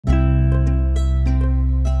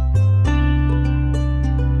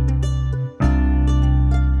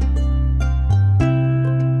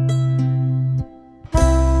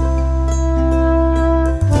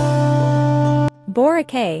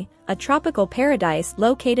Boracay, a tropical paradise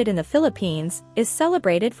located in the Philippines, is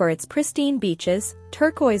celebrated for its pristine beaches,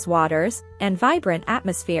 turquoise waters, and vibrant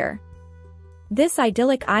atmosphere. This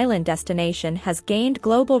idyllic island destination has gained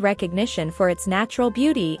global recognition for its natural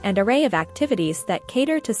beauty and array of activities that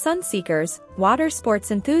cater to sunseekers, water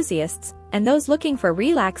sports enthusiasts, and those looking for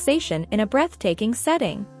relaxation in a breathtaking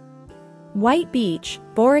setting. White Beach,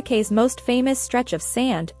 Boracay's most famous stretch of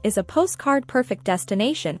sand, is a postcard-perfect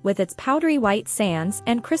destination with its powdery white sands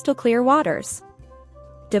and crystal-clear waters.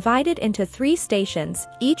 Divided into 3 stations,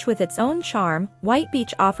 each with its own charm, White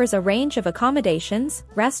Beach offers a range of accommodations,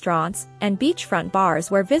 restaurants, and beachfront bars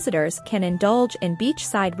where visitors can indulge in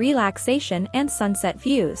beachside relaxation and sunset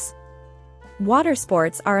views. Water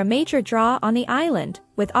sports are a major draw on the island,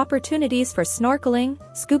 with opportunities for snorkeling,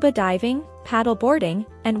 scuba diving, paddleboarding,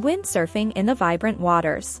 and windsurfing in the vibrant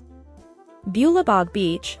waters. Bulabog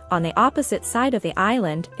Beach, on the opposite side of the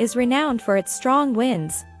island, is renowned for its strong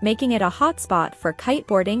winds, making it a hotspot for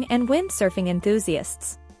kiteboarding and windsurfing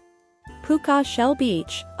enthusiasts. Puka Shell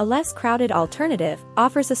Beach, a less crowded alternative,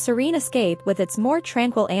 offers a serene escape with its more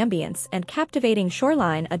tranquil ambience and captivating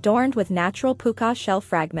shoreline adorned with natural puka shell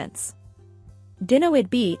fragments. Dinawyd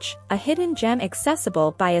Beach, a hidden gem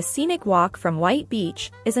accessible by a scenic walk from White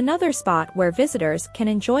Beach, is another spot where visitors can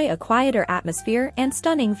enjoy a quieter atmosphere and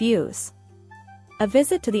stunning views. A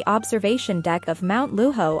visit to the observation deck of Mount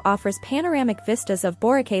Luho offers panoramic vistas of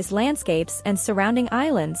Boracay's landscapes and surrounding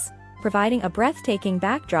islands, providing a breathtaking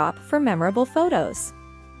backdrop for memorable photos.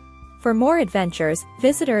 For more adventures,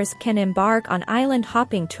 visitors can embark on island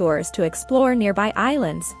hopping tours to explore nearby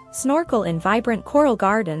islands, snorkel in vibrant coral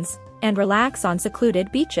gardens, and relax on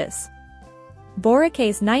secluded beaches.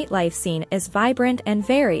 Boracay's nightlife scene is vibrant and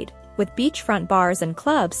varied, with beachfront bars and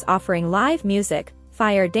clubs offering live music,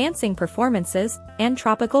 fire dancing performances, and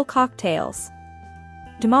tropical cocktails.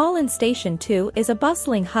 Damalan Station 2 is a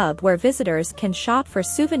bustling hub where visitors can shop for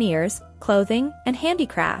souvenirs, clothing, and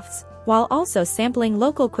handicrafts, while also sampling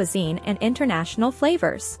local cuisine and international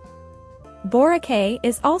flavors. Boracay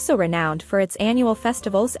is also renowned for its annual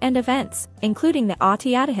festivals and events, including the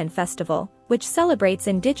Ati-Atihan Festival, which celebrates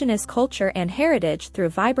indigenous culture and heritage through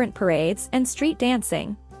vibrant parades and street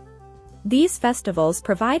dancing. These festivals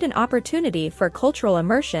provide an opportunity for cultural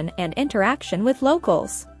immersion and interaction with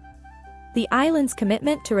locals. The island's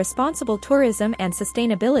commitment to responsible tourism and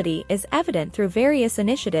sustainability is evident through various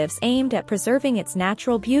initiatives aimed at preserving its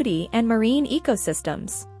natural beauty and marine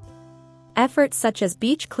ecosystems. Efforts such as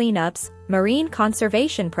beach cleanups, marine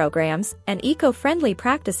conservation programs, and eco-friendly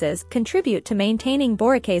practices contribute to maintaining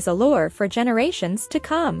Boracay's allure for generations to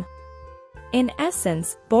come. In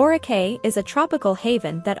essence, Boracay is a tropical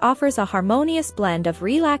haven that offers a harmonious blend of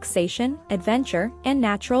relaxation, adventure, and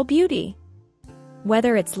natural beauty.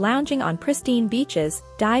 Whether it's lounging on pristine beaches,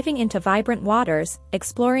 diving into vibrant waters,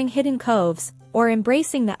 exploring hidden coves, or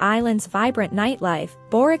embracing the island's vibrant nightlife,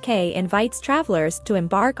 Boracay invites travelers to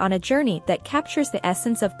embark on a journey that captures the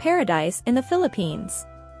essence of paradise in the Philippines.